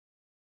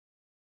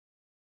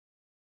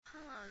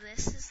Hello,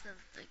 this is the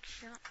Big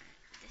Show.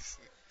 This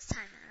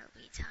time I'll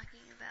be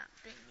talking about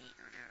Big Nate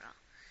on a roll.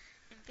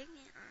 And Big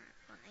Nate on a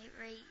roll, Nate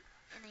Wright,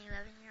 an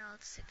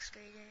 11-year-old sixth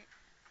grader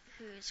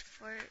who is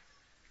 4.5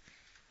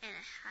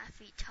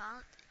 feet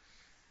tall,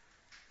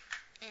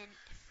 and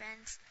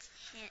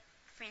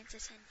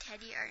Francis and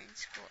Teddy are in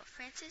school.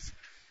 Francis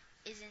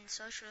is in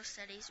social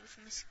studies with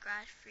Miss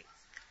Godfrey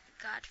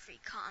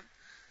Calm,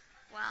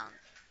 while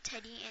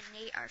Teddy and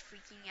Nate are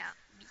freaking out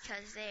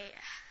because they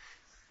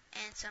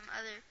and some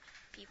other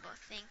people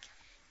think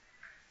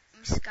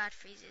Miss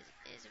Godfrey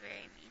is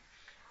very mean.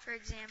 For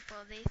example,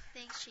 they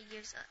think she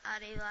gives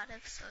out a lot of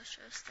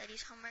social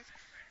studies homework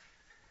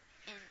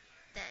and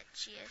that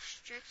she is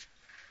strict,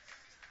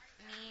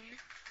 mean,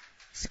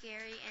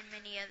 scary, and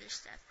many other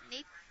stuff.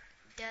 Nate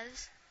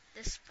does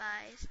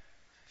despise,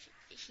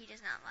 he does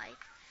not like,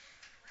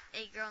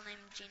 a girl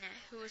named Gina,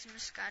 who is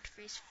Miss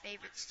Godfrey's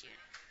favorite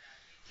student.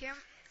 Here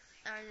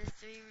are the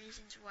 3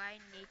 reasons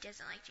why Nate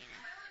doesn't like Gina.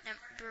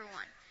 Number 1,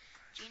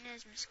 Gina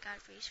is Miss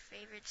Godfrey's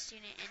favorite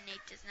student and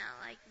Nate does not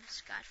like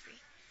Miss Godfrey.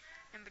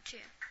 Number 2,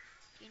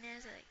 Gina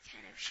is a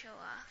kind of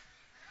show-off.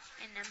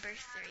 And number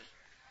 3,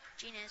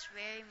 Gina is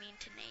very mean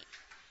to Nate.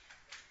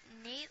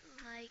 Nate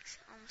likes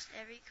almost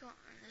every girl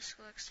in the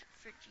school except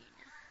for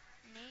Gina.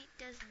 Nate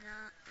does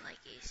not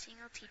like a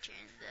single teacher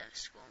in the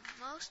school.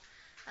 Most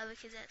of the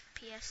kids at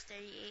PS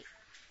 38,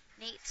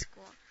 Nate's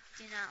school,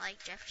 do not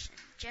like Jefferson.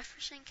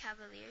 Jefferson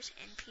Cavaliers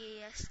and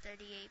PS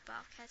 38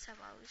 Bobcats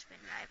have always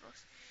been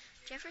rivals.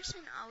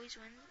 Jefferson always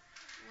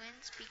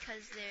wins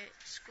because their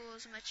school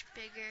is much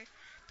bigger,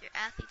 their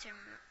athletes are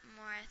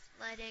more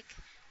athletic,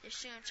 their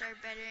students are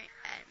better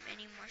at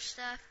many more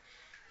stuff.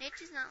 Nate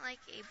does not like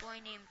a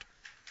boy named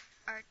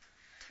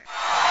Arthur.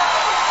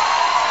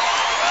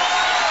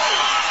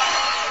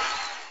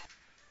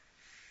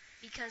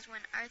 Because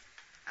when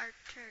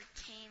Arthur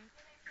came,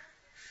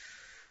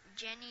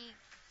 Jenny,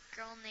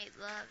 girl Nate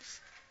loves,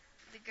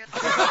 the girl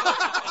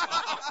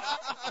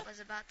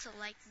was about to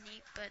like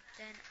Nate, but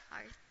then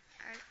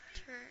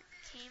Arthur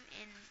came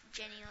and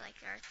Jenny liked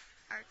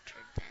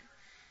Arthur then.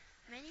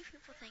 Many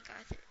people think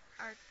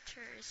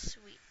Arthur is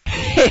sweet. Cool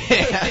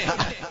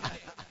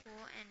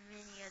and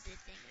many other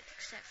things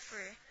except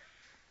for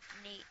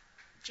Nate.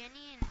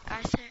 Jenny and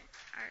Arthur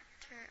are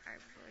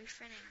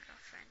boyfriend and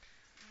girlfriend.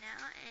 Now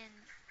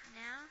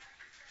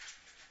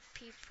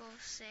people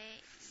say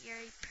you're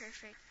a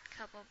perfect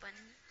couple, but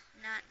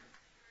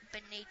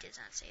Nate does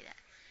not say that.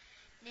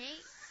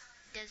 Nate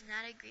does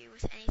not agree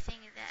with anything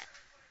that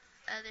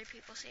other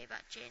people say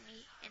about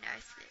Jenny and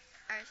Arthur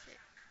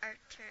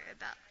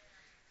about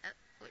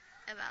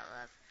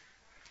love.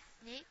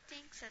 Nate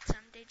thinks that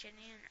someday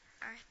Jenny and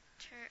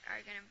Arthur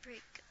are gonna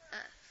break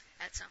up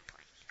at some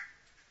point.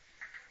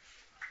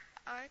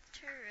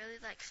 Arthur really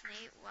likes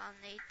Nate, while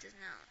Nate does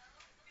not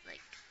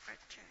like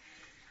Arthur.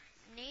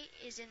 Nate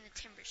is in the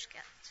Timber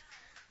Scouts,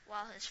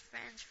 while his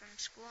friends from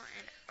school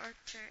and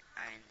Arthur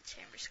are in the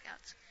Timber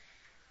Scouts.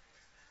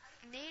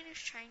 Nate is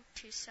trying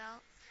to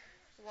sell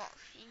wall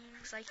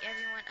hangings like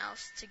everyone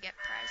else to get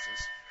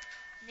prizes.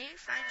 Nate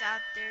finds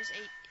out there is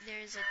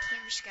a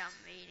Timber Scout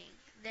meeting.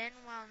 Then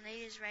while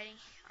Nate is riding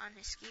on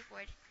his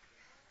skateboard,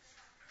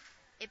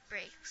 it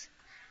breaks.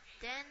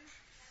 Then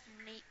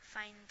Nate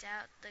finds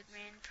out the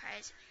grand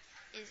prize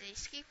is a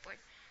skateboard.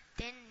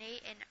 Then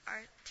Nate and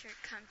Arthur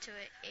come to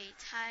a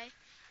tie,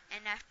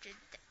 and after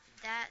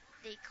that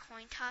they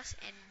coin toss,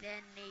 and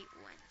then Nate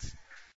wins.